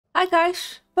Hi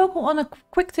guys, welcome on a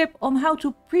quick tip on how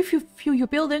to preview your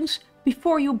buildings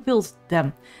before you build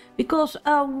them. Because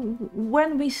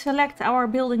when we select our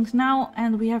buildings now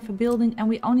and we have a building and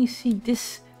we only see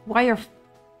this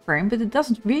wireframe, but it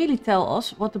doesn't really tell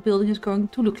us what the building is going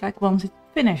to look like once it's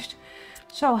finished.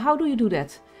 So how do you do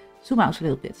that? Zoom out a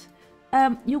little bit.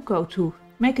 You go to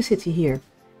make a city here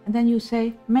and then you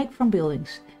say make from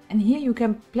buildings. And here you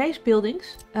can place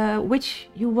buildings which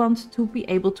you want to be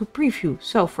able to preview.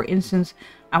 So for instance,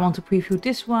 I want to preview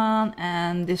this one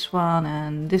and this one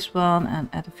and this one and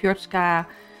at the Fjordska,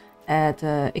 at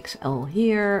XL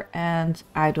here, and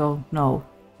I don't know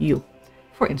you,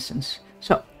 for instance.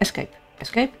 So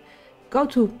escape, go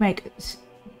to make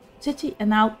city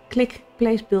and now click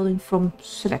place building from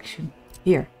selection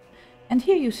here. And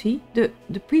here you see the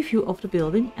preview of the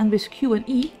building, and with Q and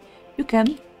E you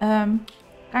can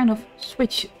kind of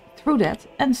switch through that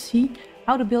and see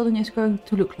how the building is going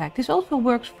to look like. This also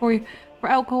works for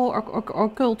alcohol or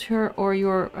culture or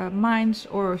your mines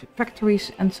or factories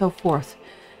and so forth.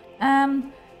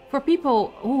 For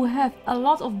people who have a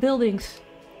lot of buildings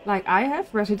like I have,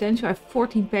 residential, I have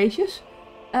 14 pages,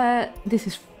 this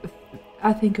is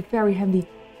I think a very handy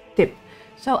tip.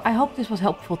 So I hope this was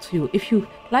helpful to you. If you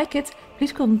like it,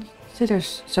 please consider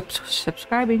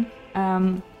subscribing.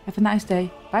 Have a nice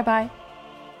day. Bye bye.